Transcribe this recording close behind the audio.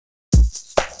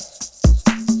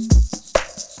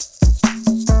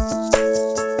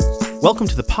Welcome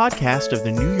to the podcast of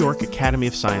the New York Academy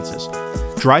of Sciences,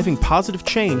 driving positive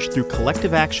change through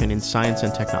collective action in science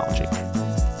and technology.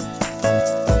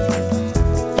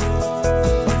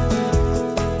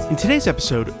 In today's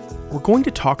episode, we're going to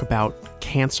talk about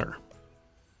cancer.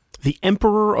 The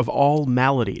emperor of all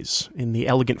maladies, in the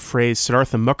elegant phrase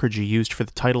Siddhartha Mukherjee used for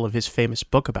the title of his famous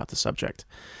book about the subject.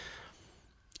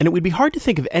 And it would be hard to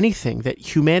think of anything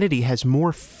that humanity has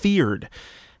more feared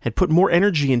and put more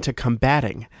energy into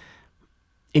combating,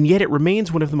 and yet it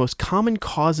remains one of the most common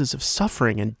causes of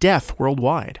suffering and death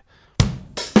worldwide.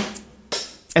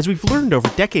 As we've learned over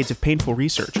decades of painful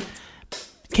research,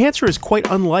 cancer is quite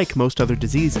unlike most other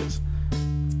diseases.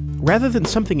 Rather than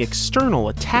something external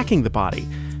attacking the body,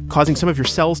 causing some of your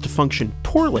cells to function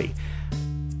poorly,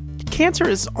 cancer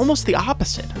is almost the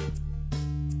opposite.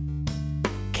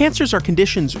 Cancers are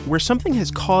conditions where something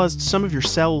has caused some of your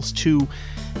cells to,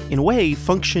 in a way,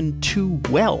 function too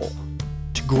well,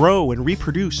 to grow and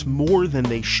reproduce more than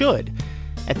they should,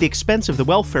 at the expense of the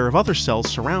welfare of other cells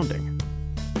surrounding.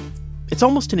 It's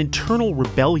almost an internal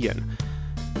rebellion,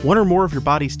 one or more of your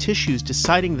body's tissues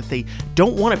deciding that they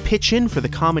don't want to pitch in for the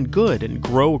common good and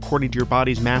grow according to your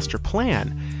body's master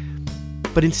plan,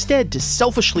 but instead to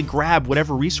selfishly grab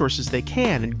whatever resources they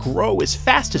can and grow as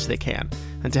fast as they can,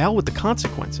 and to hell with the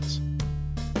consequences.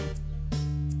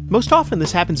 Most often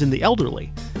this happens in the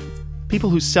elderly, people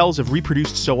whose cells have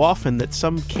reproduced so often that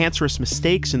some cancerous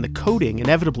mistakes in the coding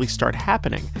inevitably start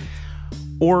happening,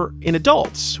 or in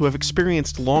adults who have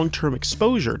experienced long-term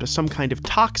exposure to some kind of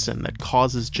toxin that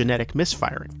causes genetic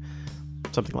misfiring,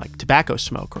 something like tobacco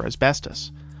smoke or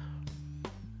asbestos.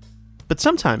 But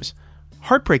sometimes,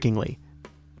 heartbreakingly,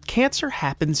 cancer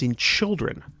happens in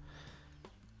children.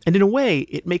 And in a way,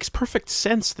 it makes perfect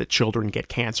sense that children get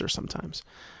cancer sometimes.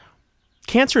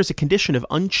 Cancer is a condition of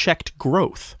unchecked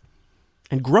growth,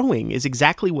 and growing is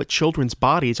exactly what children's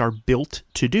bodies are built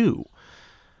to do.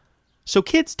 So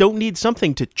kids don't need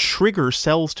something to trigger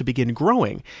cells to begin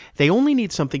growing. They only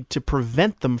need something to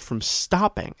prevent them from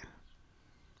stopping.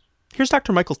 Here's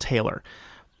Dr. Michael Taylor,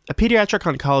 a pediatric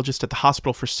oncologist at the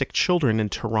Hospital for Sick Children in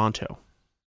Toronto.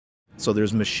 So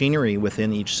there's machinery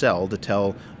within each cell to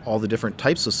tell all the different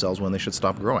types of cells when they should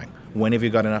stop growing. When have you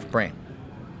got enough brain?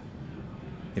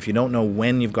 If you don't know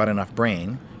when you've got enough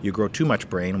brain, you grow too much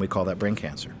brain, and we call that brain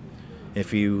cancer.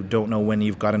 If you don't know when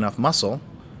you've got enough muscle,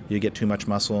 you get too much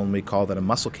muscle, and we call that a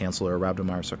muscle cancer or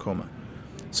rhabdomyosarcoma.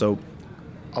 So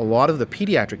a lot of the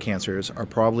pediatric cancers are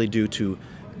probably due to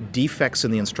defects in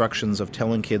the instructions of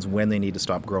telling kids when they need to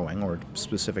stop growing or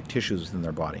specific tissues within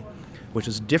their body, which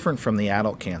is different from the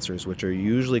adult cancers, which are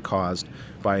usually caused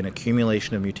by an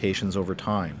accumulation of mutations over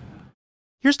time.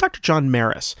 Here's Dr. John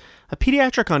Maris, a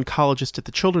pediatric oncologist at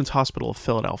the Children's Hospital of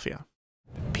Philadelphia.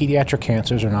 Pediatric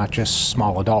cancers are not just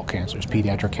small adult cancers.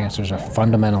 Pediatric cancers are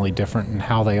fundamentally different in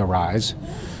how they arise,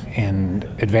 and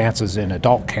advances in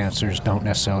adult cancers don't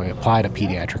necessarily apply to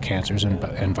pediatric cancers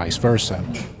and vice versa.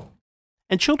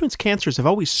 And children's cancers have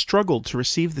always struggled to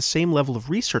receive the same level of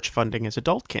research funding as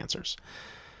adult cancers.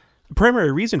 The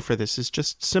primary reason for this is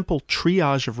just simple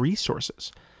triage of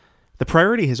resources. The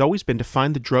priority has always been to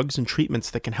find the drugs and treatments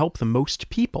that can help the most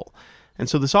people, and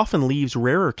so this often leaves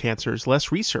rarer cancers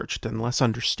less researched and less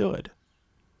understood.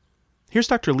 Here's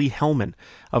Dr. Lee Hellman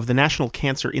of the National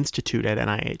Cancer Institute at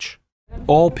NIH.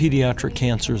 All pediatric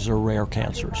cancers are rare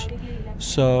cancers.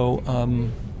 So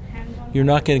you're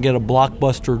not going to get a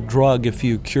blockbuster drug if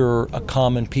you cure a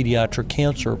common pediatric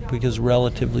cancer because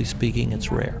relatively speaking,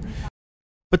 it's rare.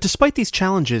 But despite these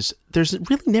challenges, there's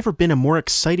really never been a more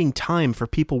exciting time for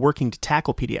people working to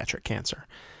tackle pediatric cancer.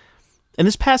 And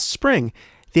this past spring,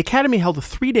 the Academy held a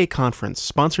 3-day conference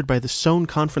sponsored by the Sohn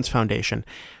Conference Foundation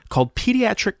called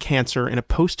Pediatric Cancer in a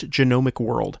Post-genomic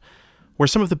World, where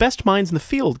some of the best minds in the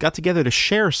field got together to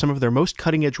share some of their most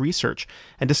cutting-edge research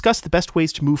and discuss the best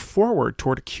ways to move forward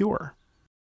toward a cure.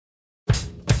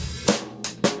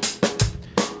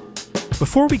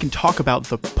 Before we can talk about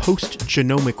the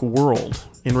post-genomic world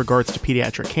in regards to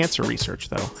pediatric cancer research,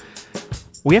 though,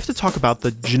 we have to talk about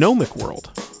the genomic world,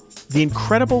 the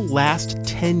incredible last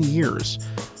 10 years,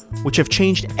 which have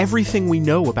changed everything we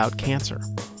know about cancer.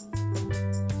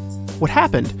 What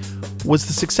happened was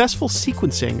the successful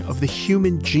sequencing of the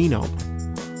human genome,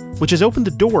 which has opened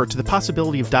the door to the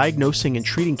possibility of diagnosing and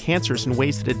treating cancers in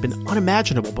ways that had been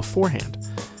unimaginable beforehand.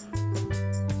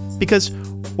 Because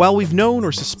while we've known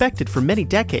or suspected for many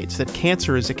decades that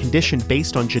cancer is a condition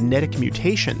based on genetic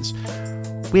mutations,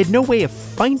 we had no way of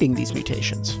finding these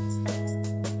mutations.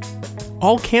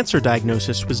 All cancer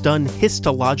diagnosis was done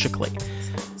histologically,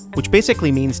 which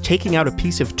basically means taking out a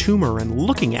piece of tumor and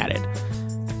looking at it,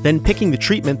 then picking the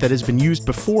treatment that has been used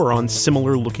before on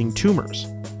similar-looking tumors.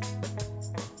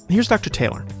 Here's Dr.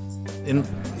 Taylor.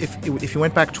 If you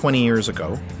went back 20 years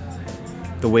ago,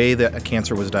 the way that a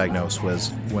cancer was diagnosed was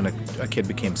when a kid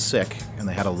became sick and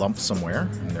they had a lump somewhere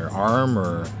in their arm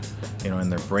or in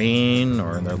their brain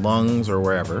or in their lungs or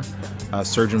wherever. A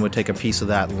surgeon would take a piece of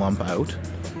that lump out,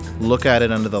 look at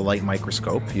it under the light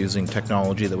microscope using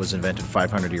technology that was invented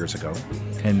 500 years ago.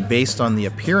 And based on the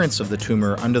appearance of the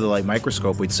tumor under the light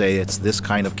microscope, we'd say it's this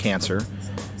kind of cancer.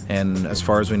 And as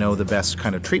far as we know, the best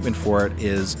kind of treatment for it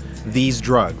is these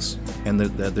drugs. And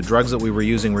the drugs that we were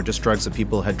using were just drugs that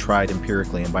people had tried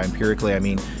empirically. And by empirically, I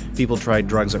mean people tried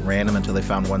drugs at random until they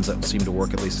found ones that seemed to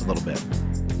work at least a little bit.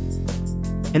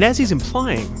 And as he's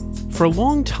implying, for a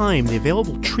long time, the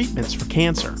available treatments for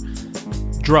cancer,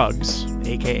 drugs,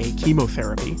 aka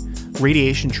chemotherapy,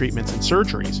 radiation treatments, and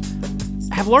surgeries,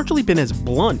 have largely been as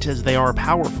blunt as they are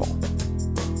powerful.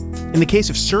 In the case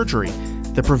of surgery,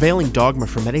 the prevailing dogma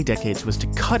for many decades was to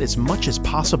cut as much as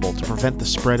possible to prevent the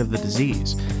spread of the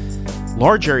disease,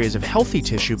 large areas of healthy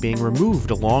tissue being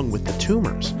removed along with the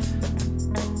tumors.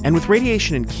 And with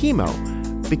radiation and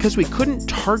chemo, because we couldn't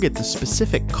target the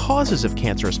specific causes of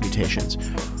cancerous mutations,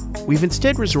 we've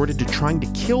instead resorted to trying to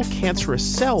kill cancerous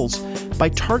cells by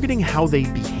targeting how they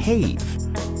behave,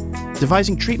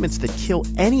 devising treatments that kill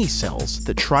any cells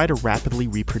that try to rapidly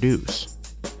reproduce.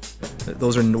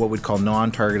 Those are what we'd call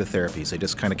non-targeted therapies. They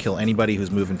just kind of kill anybody who's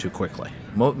moving too quickly.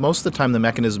 Most of the time, the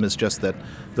mechanism is just that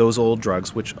those old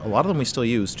drugs, which a lot of them we still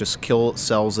use, just kill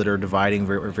cells that are dividing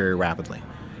very, very rapidly.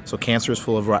 So cancer is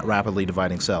full of rapidly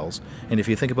dividing cells. And if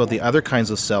you think about the other kinds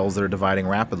of cells that are dividing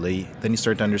rapidly, then you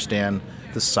start to understand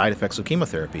the side effects of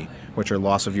chemotherapy, which are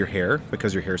loss of your hair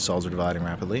because your hair cells are dividing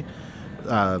rapidly,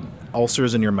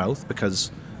 ulcers in your mouth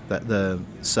because the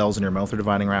cells in your mouth are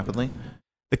dividing rapidly.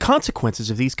 The consequences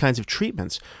of these kinds of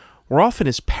treatments were often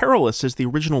as perilous as the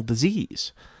original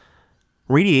disease.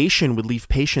 Radiation would leave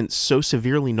patients so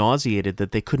severely nauseated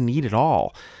that they couldn't eat at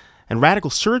all, and radical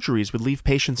surgeries would leave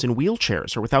patients in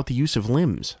wheelchairs or without the use of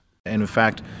limbs. And in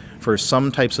fact, for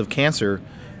some types of cancer,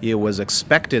 it was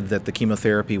expected that the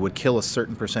chemotherapy would kill a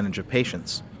certain percentage of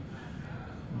patients,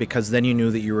 because then you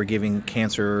knew that you were giving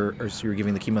cancer, or you were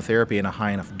giving the chemotherapy in a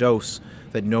high enough dose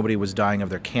that nobody was dying of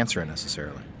their cancer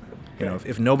necessarily.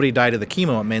 If nobody died of the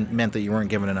chemo, it meant that you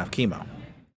weren't given enough chemo.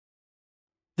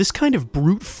 This kind of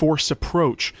brute force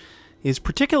approach is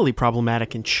particularly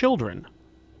problematic in children,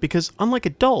 because unlike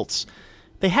adults,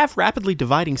 they have rapidly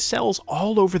dividing cells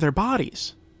all over their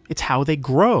bodies. It's how they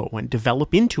grow and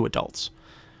develop into adults.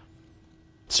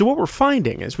 So what we're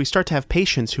finding as we start to have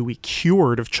patients who we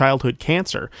cured of childhood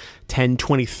cancer 10,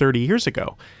 20, 30 years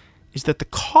ago is that the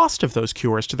cost of those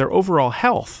cures to their overall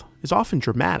health is often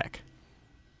dramatic.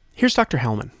 Here's Dr.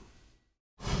 Hellman.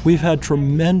 We've had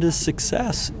tremendous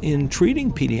success in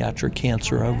treating pediatric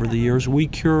cancer over the years. We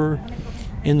cure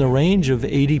in the range of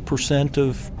 80%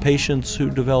 of patients who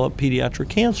develop pediatric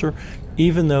cancer.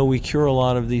 Even though we cure a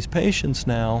lot of these patients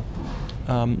now,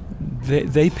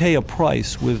 they pay a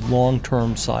price with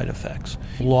long-term side effects.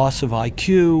 Loss of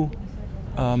IQ,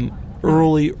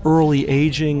 early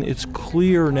aging. It's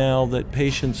clear now that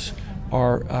patients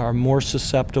are more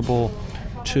susceptible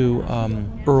to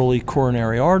early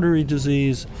coronary artery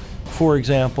disease. For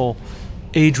example,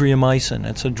 adriamycin,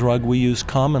 it's a drug we use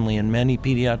commonly in many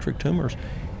pediatric tumors.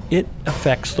 It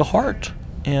affects the heart.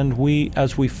 And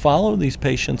as we follow these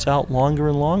patients out longer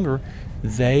and longer,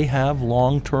 they have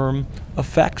long-term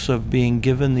effects of being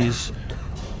given these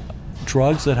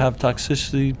drugs that have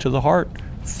toxicity to the heart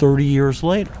 30 years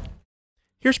later.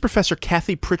 Here's Professor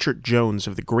Kathy Pritchard-Jones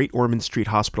of the Great Ormond Street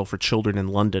Hospital for Children in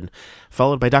London,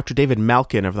 followed by Dr. David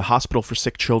Malkin of the Hospital for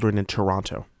Sick Children in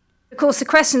Toronto. Of course, the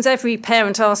questions every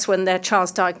parent asks when their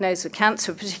child's diagnosed with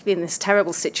cancer, particularly in this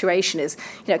terrible situation, is,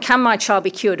 can my child be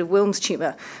cured of Wilms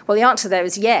tumour? Well, the answer there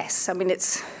is yes. I mean,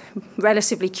 it's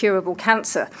relatively curable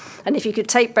cancer. And if you could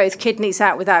take both kidneys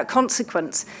out without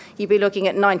consequence, you'd be looking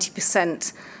at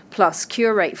 90% plus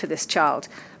cure rate for this child.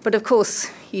 But of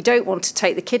course, you don't want to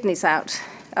take the kidneys out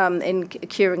in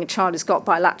curing a child who's got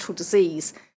bilateral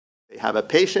disease. They have a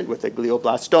patient with a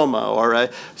glioblastoma or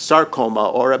a sarcoma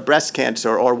or a breast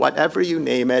cancer or whatever you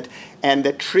name it, and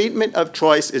the treatment of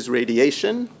choice is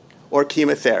radiation or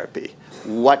chemotherapy.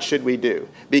 What should we do?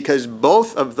 Because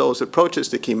both of those approaches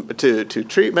to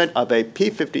treatment of a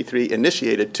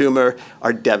P53-initiated tumor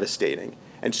are devastating.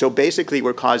 And so basically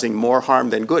we're causing more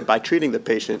harm than good by treating the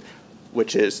patient,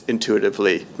 which is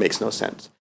intuitively makes no sense.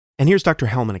 And here's Dr.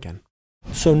 Hellman again.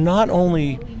 So not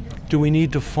only do we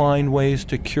need to find ways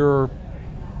to cure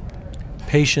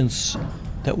patients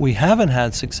that we haven't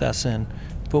had success in,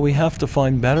 but we have to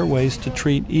find better ways to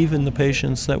treat even the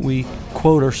patients that we,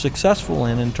 quote, are successful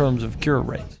in terms of cure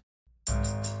rates.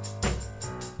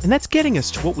 And that's getting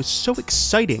us to what was so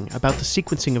exciting about the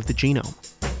sequencing of the genome.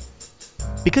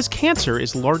 Because cancer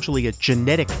is largely a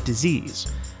genetic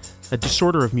disease, a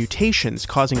disorder of mutations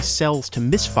causing cells to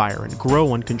misfire and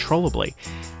grow uncontrollably,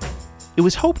 it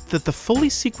was hoped that the fully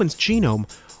sequenced genome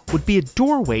would be a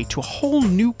doorway to a whole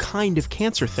new kind of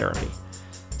cancer therapy,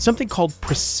 something called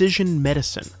precision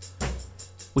medicine,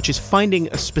 which is finding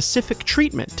a specific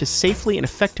treatment to safely and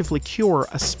effectively cure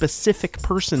a specific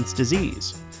person's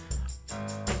disease.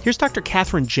 Here's Dr.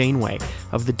 Catherine Janeway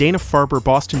of the Dana-Farber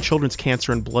Boston Children's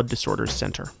Cancer and Blood Disorders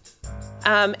Center.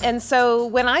 And so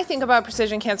when I think about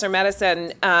precision cancer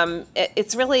medicine,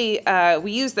 it's really,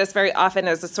 we use this very often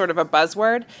as a sort of a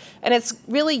buzzword. And it's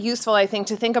really useful, I think,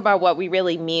 to think about what we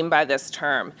really mean by this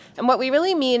term. And what we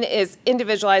really mean is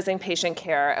individualizing patient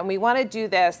care. And we want to do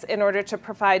this in order to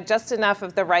provide just enough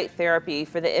of the right therapy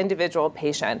for the individual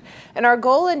patient. And our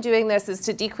goal in doing this is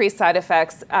to decrease side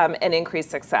effects and increase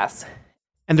success.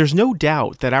 And there's no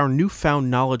doubt that our newfound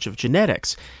knowledge of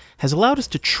genetics has allowed us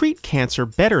to treat cancer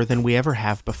better than we ever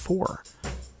have before.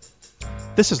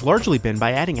 This has largely been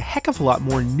by adding a heck of a lot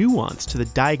more nuance to the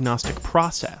diagnostic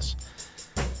process.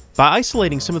 By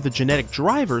isolating some of the genetic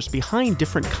drivers behind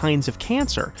different kinds of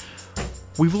cancer,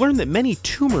 we've learned that many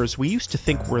tumors we used to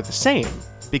think were the same,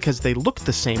 because they looked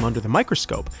the same under the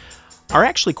microscope, are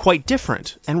actually quite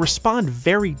different and respond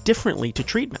very differently to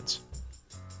treatments.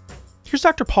 Here's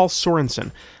Dr. Paul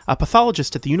Sorensen, a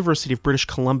pathologist at the University of British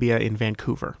Columbia in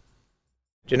Vancouver.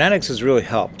 Genetics has really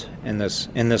helped in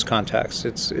this context.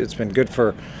 It's been good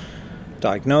for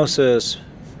diagnosis,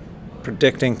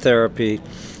 predicting therapy,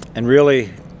 and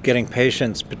really getting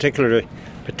patients, particularly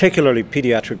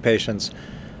pediatric patients,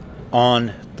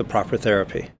 on the proper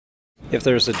therapy. If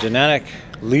there's a genetic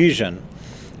lesion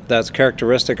that's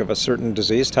characteristic of a certain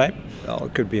disease type, well,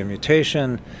 it could be a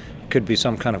mutation, it could be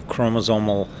some kind of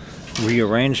chromosomal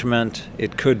rearrangement,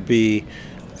 it could be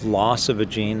loss of a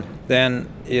gene, then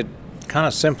it kind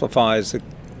of simplifies the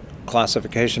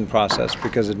classification process,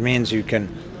 because it means you can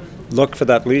look for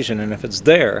that lesion, and if it's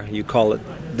there, you call it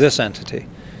this entity.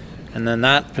 And then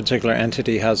that particular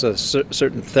entity has a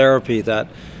certain therapy that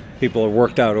people have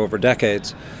worked out over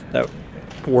decades that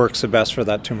works the best for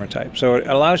that tumor type. So it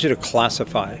allows you to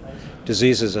classify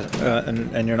diseases,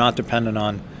 and you're not dependent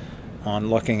on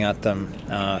looking at them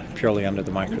purely under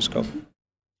the microscope.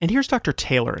 And here's Dr.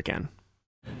 Taylor again.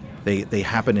 They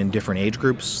happen in different age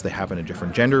groups, they happen in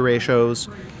different gender ratios,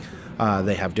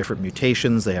 they have different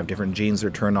mutations, they have different genes that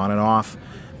are turned on and off,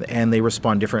 and they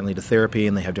respond differently to therapy,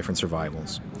 and they have different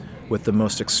survivals. With the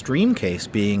most extreme case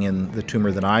being in the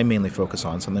tumor that I mainly focus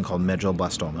on, something called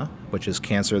medulloblastoma, which is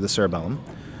cancer of the cerebellum.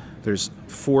 There's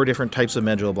 4 different types of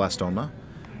medulloblastoma.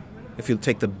 If you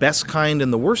take the best kind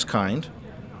and the worst kind,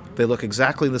 they look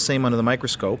exactly the same under the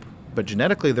microscope, but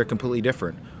genetically they're completely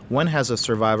different. One has a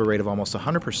survival rate of almost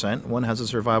 100%, one has a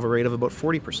survival rate of about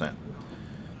 40%.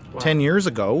 Wow. 10 years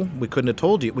ago, we couldn't have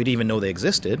told you, we didn't even know they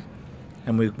existed,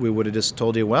 and we would have just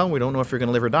told you, well, we don't know if you're going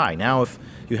to live or die. Now, if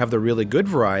you have the really good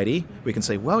variety, we can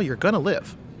say, well, you're going to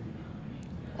live,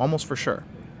 almost for sure.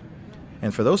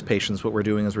 And for those patients, what we're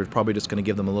doing is we're probably just going to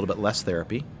give them a little bit less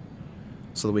therapy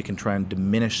so that we can try and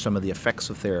diminish some of the effects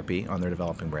of therapy on their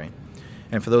developing brain.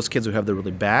 And for those kids who have the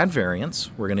really bad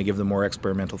variants, we're going to give them more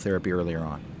experimental therapy earlier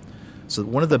on. So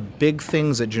one of the big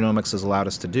things that genomics has allowed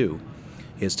us to do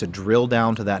is to drill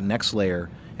down to that next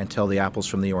layer and tell the apples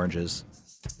from the oranges.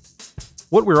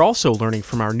 What we're also learning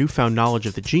from our newfound knowledge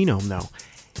of the genome, though,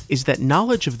 is that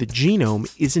knowledge of the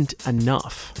genome isn't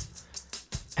enough.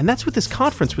 And that's what this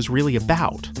conference was really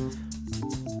about.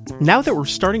 Now that we're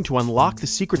starting to unlock the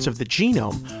secrets of the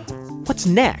genome, what's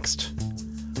next?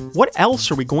 What else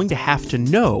are we going to have to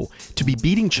know to be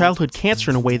beating childhood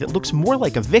cancer in a way that looks more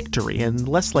like a victory and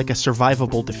less like a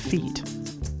survivable defeat?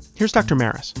 Here's Dr.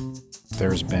 Maris.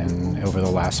 There's been, over the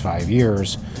last 5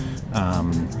 years,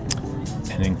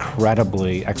 an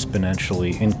incredibly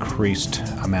exponentially increased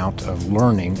amount of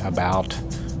learning about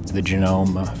the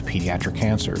genome of pediatric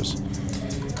cancers.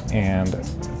 And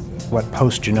what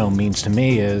post-genome means to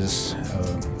me is,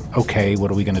 okay, what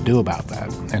are we going to do about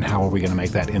that? And how are we going to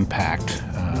make that impact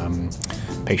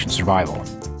patient survival?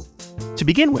 To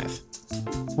begin with,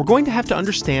 we're going to have to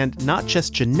understand not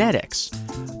just genetics,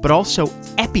 but also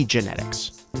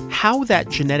epigenetics, how that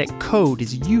genetic code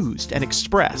is used and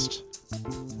expressed.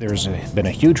 There's been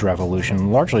a huge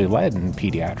revolution, largely led in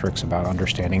pediatrics, about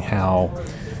understanding how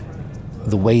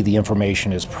the way the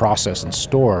information is processed and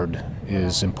stored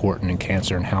is important in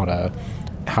cancer, and how to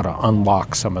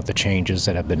unlock some of the changes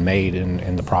that have been made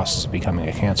in the process of becoming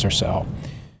a cancer cell.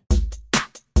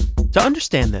 To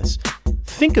understand this,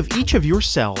 think of each of your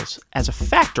cells as a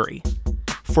factory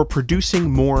for producing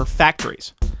more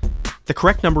factories. the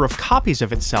correct number of copies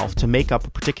of itself to make up a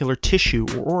particular tissue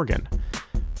or organ.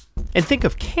 And think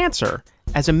of cancer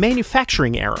as a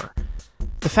manufacturing error,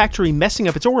 the factory messing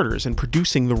up its orders and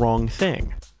producing the wrong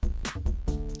thing.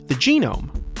 The genome,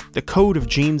 the code of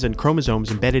genes and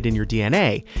chromosomes embedded in your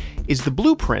DNA, is the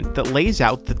blueprint that lays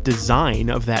out the design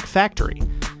of that factory.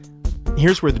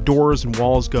 Here's where the doors and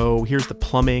walls go, here's the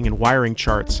plumbing and wiring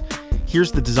charts,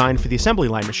 here's the design for the assembly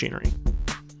line machinery.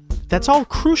 That's all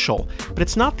crucial, but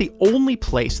it's not the only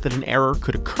place that an error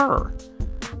could occur.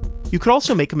 You could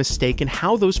also make a mistake in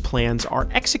how those plans are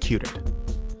executed.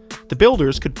 The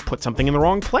builders could put something in the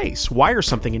wrong place, wire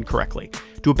something incorrectly,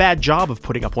 do a bad job of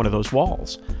putting up one of those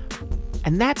walls.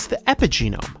 And that's the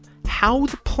epigenome, how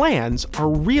the plans are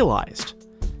realized.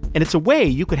 And it's a way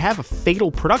you could have a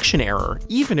fatal production error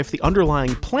even if the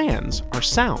underlying plans are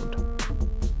sound.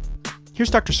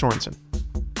 Here's Dr. Sorensen.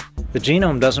 The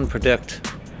genome doesn't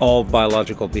predict all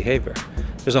biological behavior.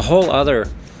 There's a whole other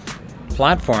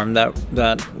platform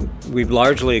that we've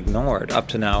largely ignored up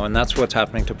to now, and that's what's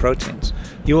happening to proteins.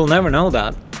 You will never know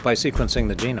that by sequencing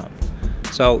the genome.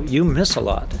 So you miss a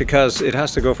lot because it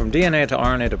has to go from DNA to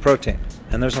RNA to protein.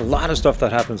 And there's a lot of stuff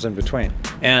that happens in between.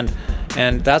 And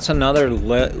that's another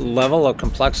level of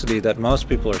complexity that most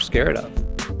people are scared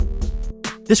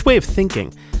of. This way of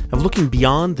thinking, of looking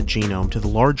beyond the genome to the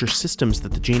larger systems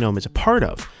that the genome is a part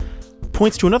of,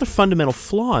 points to another fundamental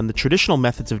flaw in the traditional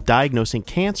methods of diagnosing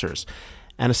cancers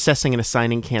and assessing and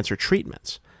assigning cancer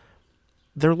treatments.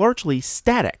 They're largely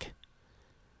static.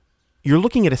 You're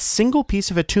looking at a single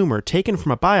piece of a tumor taken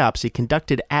from a biopsy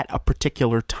conducted at a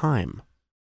particular time.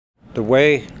 The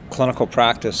way clinical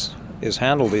practice is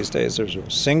handled these days, there's a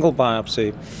single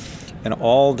biopsy, and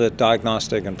all the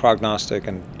diagnostic and prognostic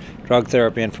and drug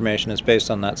therapy information is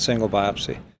based on that single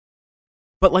biopsy.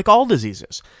 But like all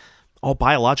diseases, all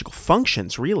biological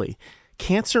functions really,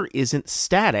 cancer isn't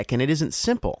static and it isn't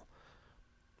simple.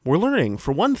 We're learning,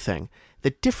 for one thing,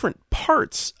 that different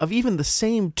parts of even the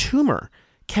same tumor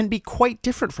can be quite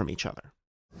different from each other.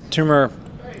 Tumor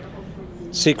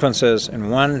sequences in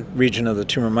one region of the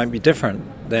tumor might be different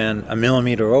than a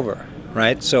millimeter over,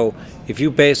 right? So if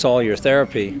you base all your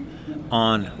therapy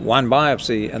on one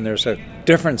biopsy and there's a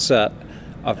different set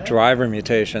of driver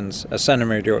mutations a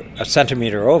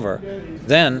centimeter over,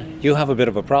 then you have a bit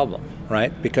of a problem,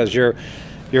 right? Because you're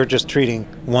just treating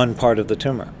one part of the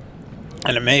tumor.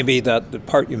 And it may be that the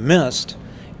part you missed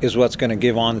is what's going to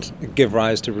give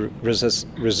rise to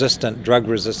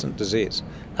drug-resistant disease.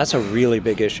 That's a really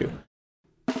big issue.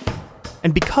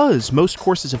 And because most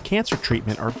courses of cancer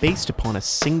treatment are based upon a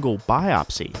single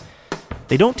biopsy,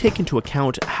 they don't take into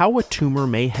account how a tumor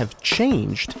may have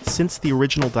changed since the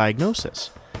original diagnosis.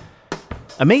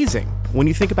 Amazing when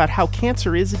you think about how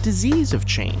cancer is a disease of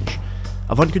change,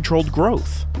 of uncontrolled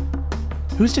growth.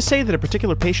 Who's to say that a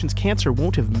particular patient's cancer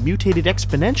won't have mutated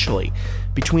exponentially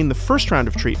between the first round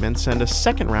of treatments and a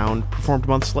second round performed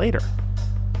months later?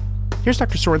 Here's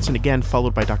Dr. Sorensen again,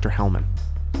 followed by Dr. Hellman.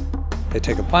 They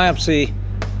take a biopsy,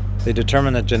 they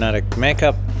determine the genetic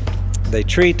makeup, they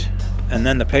treat, and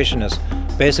then the patient is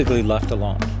basically left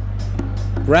alone.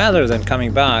 Rather than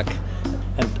coming back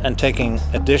and taking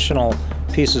additional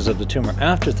pieces of the tumor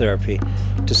after therapy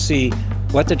to see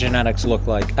what the genetics look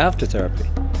like after therapy.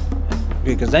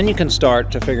 Because then you can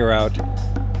start to figure out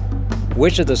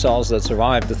which of the cells that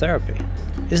survived the therapy.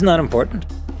 Isn't that important?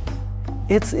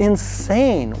 It's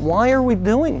insane. Why are we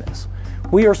doing this?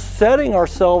 We are setting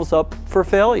ourselves up for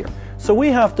failure. So we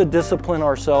have to discipline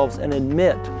ourselves and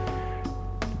admit,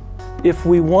 if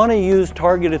we want to use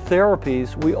targeted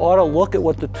therapies, we ought to look at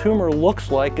what the tumor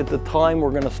looks like at the time we're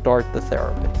going to start the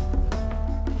therapy.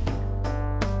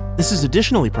 This is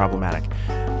additionally problematic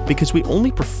because we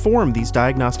only perform these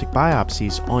diagnostic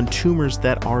biopsies on tumors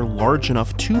that are large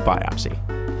enough to biopsy.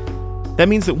 That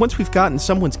means that once we've gotten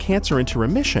someone's cancer into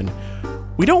remission,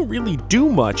 we don't really do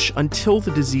much until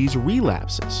the disease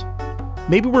relapses.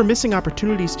 Maybe we're missing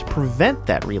opportunities to prevent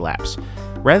that relapse,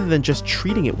 rather than just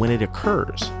treating it when it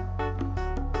occurs.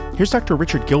 Here's Dr.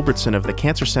 Richard Gilbertson of the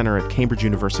Cancer Center at Cambridge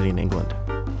University in England.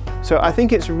 So I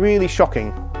think it's really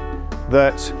shocking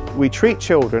that we treat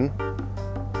children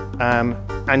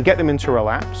and get them into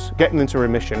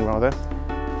remission rather,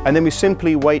 and then we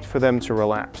simply wait for them to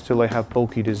relapse till they have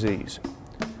bulky disease.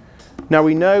 Now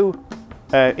we know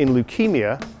in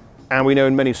leukemia, and we know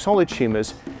in many solid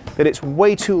tumors, that it's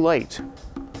way too late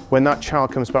when that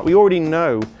child comes back. We already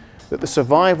know that the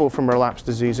survival from relapsed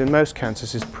disease in most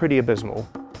cancers is pretty abysmal.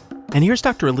 And here's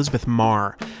Dr. Elizabeth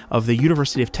Marr of the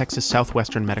University of Texas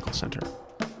Southwestern Medical Center.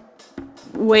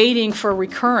 Waiting for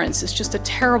recurrence is just a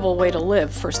terrible way to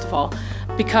live, first of all,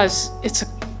 because it's a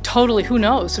totally, who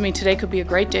knows? I mean, today could be a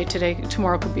great day,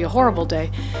 tomorrow could be a horrible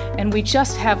day. And we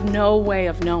just have no way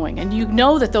of knowing. And you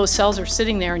know that those cells are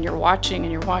sitting there and you're watching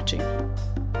and you're watching.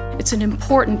 It's an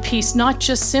important piece, not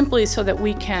just simply so that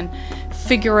we can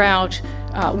figure out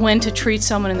when to treat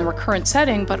someone in the recurrent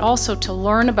setting, but also to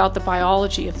learn about the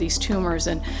biology of these tumors.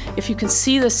 And if you can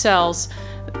see the cells,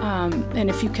 and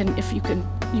if you can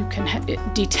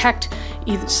detect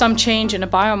either some change in a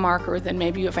biomarker, then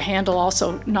maybe you have a handle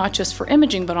also not just for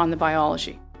imaging, but on the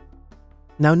biology.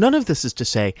 Now, none of this is to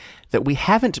say that we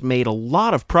haven't made a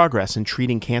lot of progress in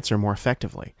treating cancer more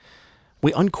effectively.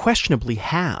 We unquestionably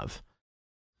have.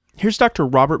 Here's Dr.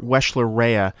 Robert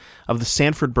Weschler-Rea of the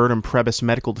Sanford Burnham Prebys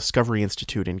Medical Discovery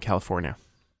Institute in California.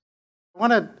 I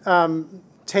want to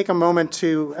take a moment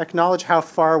to acknowledge how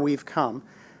far we've come.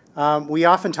 We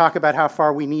often talk about how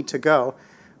far we need to go,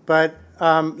 but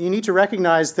you need to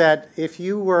recognize that if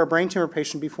you were a brain tumor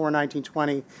patient before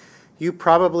 1920, you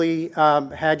probably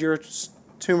had your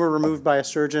tumor removed by a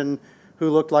surgeon who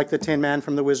looked like the Tin Man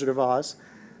from The Wizard of Oz.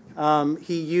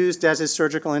 He used as his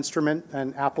surgical instrument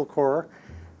an apple corer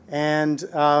and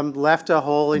left a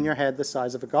hole in your head the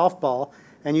size of a golf ball,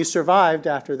 and you survived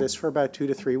after this for about 2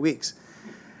 to 3 weeks.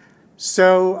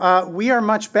 So we are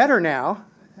much better now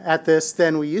at this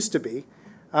than we used to be.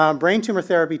 Brain tumor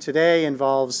therapy today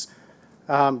involves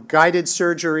guided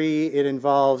surgery. It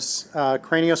involves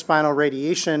craniospinal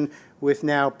radiation with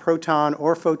now proton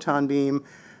or photon beam.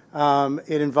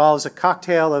 It involves a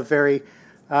cocktail of very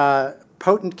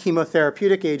potent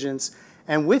chemotherapeutic agents.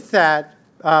 And with that,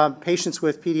 patients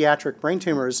with pediatric brain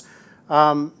tumors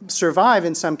survive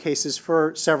in some cases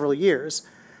for several years.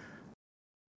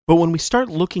 But when we start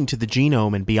looking to the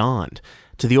genome and beyond,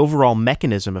 to the overall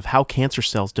mechanism of how cancer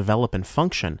cells develop and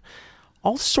function,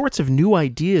 all sorts of new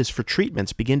ideas for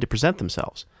treatments begin to present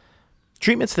themselves.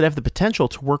 Treatments that have the potential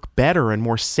to work better and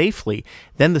more safely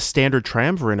than the standard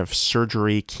triumvirate of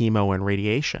surgery, chemo, and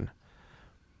radiation.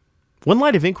 One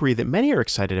line of inquiry that many are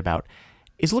excited about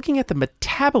is looking at the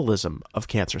metabolism of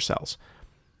cancer cells,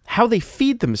 how they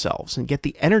feed themselves and get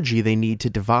the energy they need to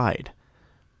divide.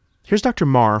 Here's Dr.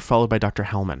 Marr, followed by Dr.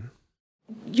 Hellman.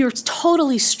 You're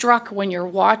totally struck when you're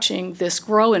watching this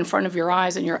grow in front of your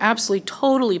eyes, and you're absolutely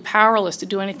totally powerless to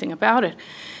do anything about it,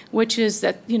 which is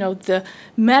that, the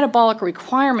metabolic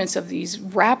requirements of these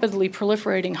rapidly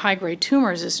proliferating high-grade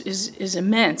tumors is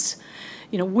immense.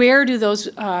 Where do those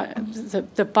where does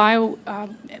the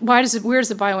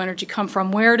bioenergy come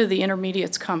from? Where do the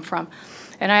intermediates come from?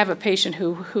 And I have a patient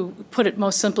who put it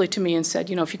most simply to me and said,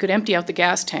 if you could empty out the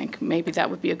gas tank, maybe that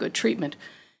would be a good treatment.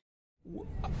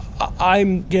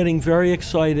 I'm getting very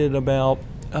excited about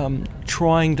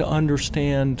trying to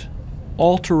understand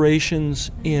alterations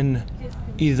in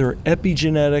either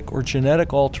epigenetic or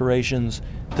genetic alterations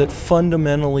that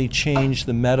fundamentally change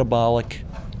the metabolic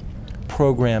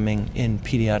programming in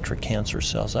pediatric cancer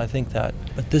cells. I think that,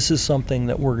 but this is something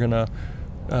that we're going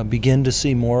to begin to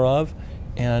see more of,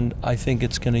 and I think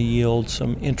it's going to yield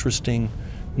some interesting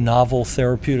novel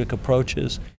therapeutic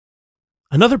approaches.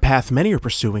 Another path many are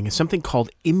pursuing is something called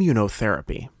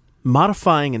immunotherapy,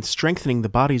 modifying and strengthening the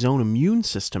body's own immune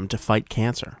system to fight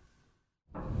cancer.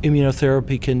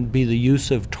 Immunotherapy can be the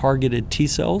use of targeted T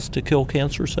cells to kill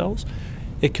cancer cells.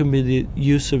 It can be the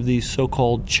use of these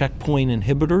so-called checkpoint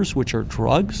inhibitors, which are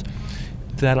drugs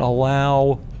that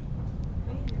allow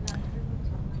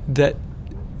that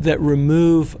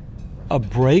remove a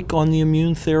brake on the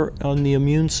immune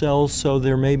cells, so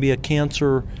there may be a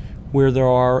cancer where there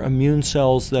are immune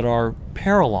cells that are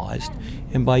paralyzed,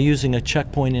 and by using a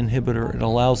checkpoint inhibitor, it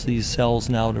allows these cells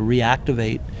now to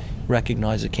reactivate,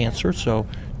 recognize a cancer. So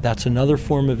that's another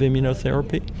form of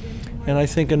immunotherapy. And I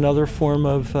think another form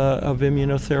of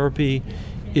immunotherapy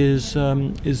is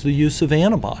the use of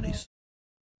antibodies.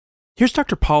 Here's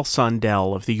Dr. Paul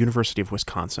Sondel of the University of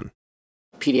Wisconsin.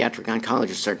 Pediatric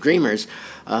oncologists are dreamers.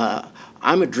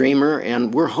 I'm a dreamer,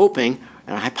 and we're hoping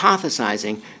and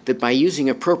hypothesizing that by using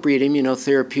appropriate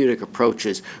immunotherapeutic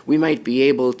approaches, we might be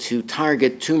able to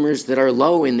target tumors that are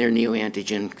low in their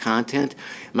neoantigen content,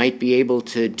 might be able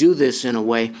to do this in a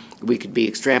way we could be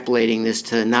extrapolating this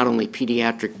to not only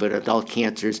pediatric but adult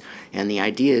cancers, and the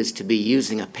idea is to be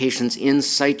using a patient's in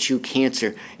situ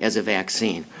cancer as a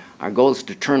vaccine. Our goal is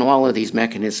to turn all of these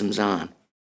mechanisms on.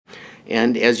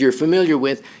 And as you're familiar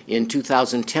with, in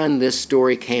 2010, this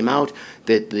story came out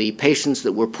that the patients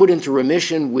that were put into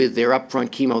remission with their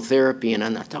upfront chemotherapy and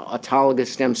an autologous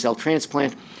stem cell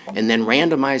transplant and then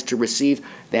randomized to receive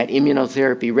that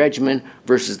immunotherapy regimen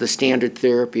versus the standard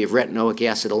therapy of retinoic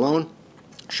acid alone,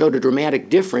 showed a dramatic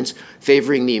difference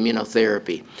favoring the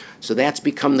immunotherapy. So that's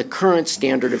become the current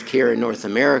standard of care in North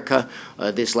America.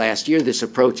 This last year, this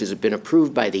approach has been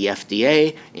approved by the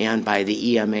FDA and by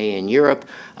the EMA in Europe,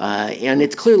 and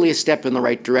it's clearly a step in the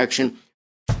right direction.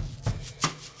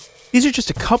 These are just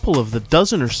a couple of the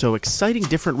dozen or so exciting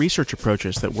different research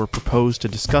approaches that were proposed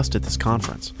and discussed at this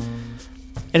conference.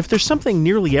 And if there's something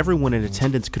nearly everyone in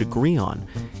attendance could agree on,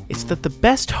 it's that the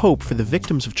best hope for the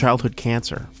victims of childhood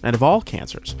cancer, and of all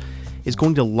cancers, is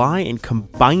going to lie in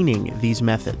combining these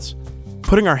methods,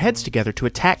 putting our heads together to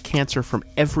attack cancer from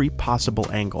every possible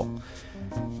angle.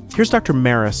 Here's Dr.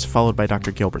 Maris, followed by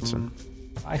Dr. Gilbertson.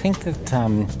 I think that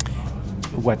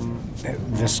what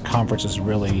this conference has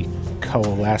really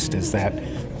coalesced is that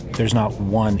there's not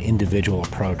one individual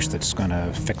approach that's going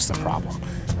to fix the problem.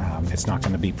 It's not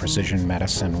going to be precision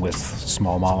medicine with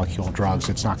small molecule drugs.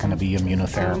 It's not going to be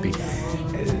immunotherapy.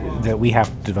 That we have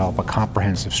to develop a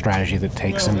comprehensive strategy that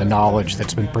takes in the knowledge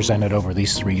that's been presented over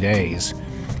these 3 days,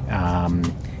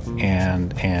 and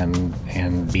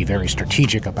be very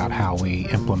strategic about how we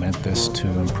implement this to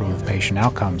improve patient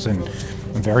outcomes. And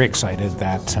I'm very excited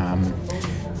that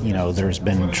there's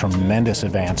been tremendous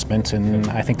advancement, and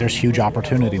I think there's huge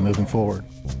opportunity moving forward.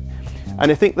 And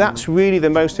I think that's really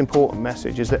the most important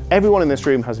message, is that everyone in this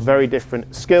room has very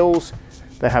different skills.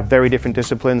 They have very different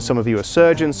disciplines. Some of you are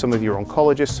surgeons, some of you are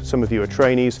oncologists, some of you are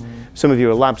trainees, some of you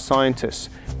are lab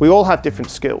scientists. We all have different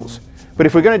skills. But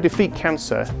if we're going to defeat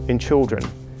cancer in children,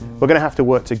 we're going to have to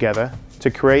work together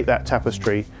to create that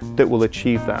tapestry that will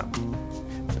achieve that.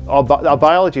 Our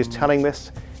biology is telling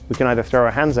this. We can either throw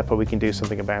our hands up or we can do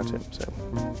something about it.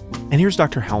 And here's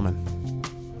Dr. Hellman.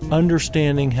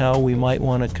 Understanding how we might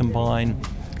want to combine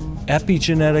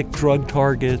epigenetic drug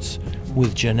targets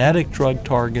with genetic drug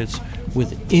targets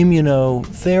with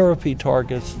immunotherapy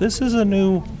targets. This is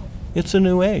it's a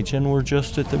new age, and we're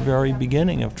just at the very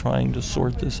beginning of trying to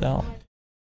sort this out.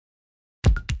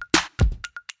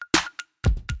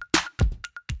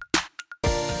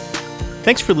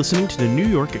 Thanks for listening to the New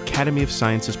York Academy of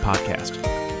Sciences podcast.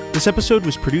 This episode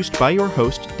was produced by your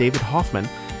host, David Hoffman,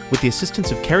 with the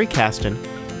assistance of Carrie Caston,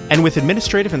 and with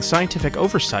administrative and scientific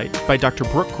oversight by Dr.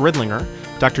 Brooke Gridlinger,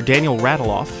 Dr. Daniel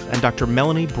Radiloff, and Dr.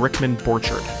 Melanie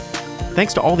Brickman-Borchard.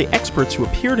 Thanks to all the experts who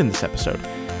appeared in this episode,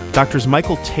 Drs.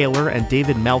 Michael Taylor and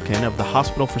David Malkin of the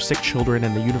Hospital for Sick Children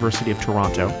and the University of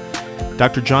Toronto,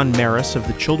 Dr. John Maris of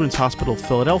the Children's Hospital of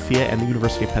Philadelphia and the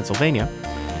University of Pennsylvania,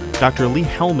 Dr. Lee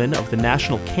Hellman of the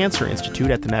National Cancer Institute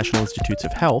at the National Institutes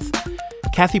of Health,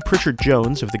 Kathy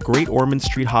Pritchard-Jones of the Great Ormond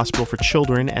Street Hospital for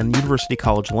Children and University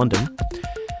College London,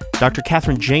 Dr.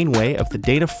 Catherine Janeway of the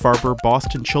Dana-Farber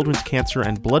Boston Children's Cancer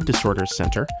and Blood Disorders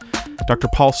Center, Dr.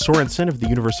 Paul Sorensen of the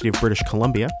University of British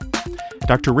Columbia,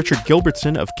 Dr. Richard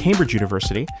Gilbertson of Cambridge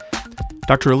University,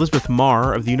 Dr. Elizabeth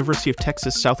Marr of the University of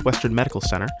Texas Southwestern Medical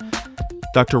Center,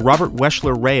 Dr. Robert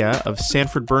Weschler-Rea of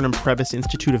Sanford Burnham Prebys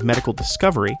Institute of Medical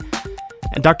Discovery,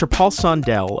 and Dr. Paul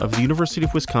Sondel of the University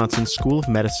of Wisconsin School of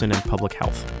Medicine and Public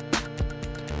Health.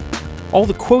 All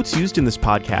the quotes used in this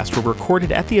podcast were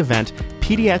recorded at the event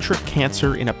Pediatric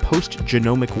Cancer in a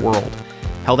Post-genomic World,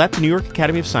 held at the New York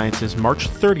Academy of Sciences March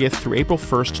 30th through April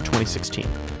 1st, 2016.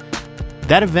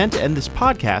 That event and this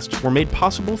podcast were made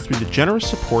possible through the generous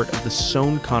support of the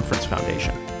Sohn Conference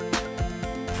Foundation.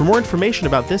 For more information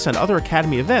about this and other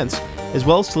Academy events, as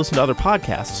well as to listen to other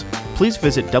podcasts, please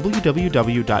visit www.nyas.org.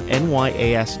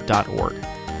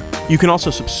 You can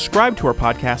also subscribe to our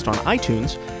podcast on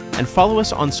iTunes and follow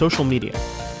us on social media,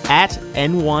 at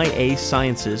NYA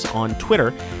Sciences on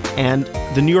Twitter and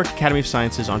the New York Academy of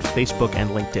Sciences on Facebook and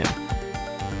LinkedIn.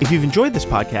 If you've enjoyed this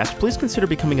podcast, please consider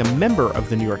becoming a member of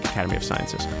the New York Academy of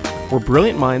Sciences, where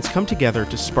brilliant minds come together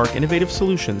to spark innovative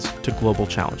solutions to global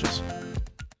challenges.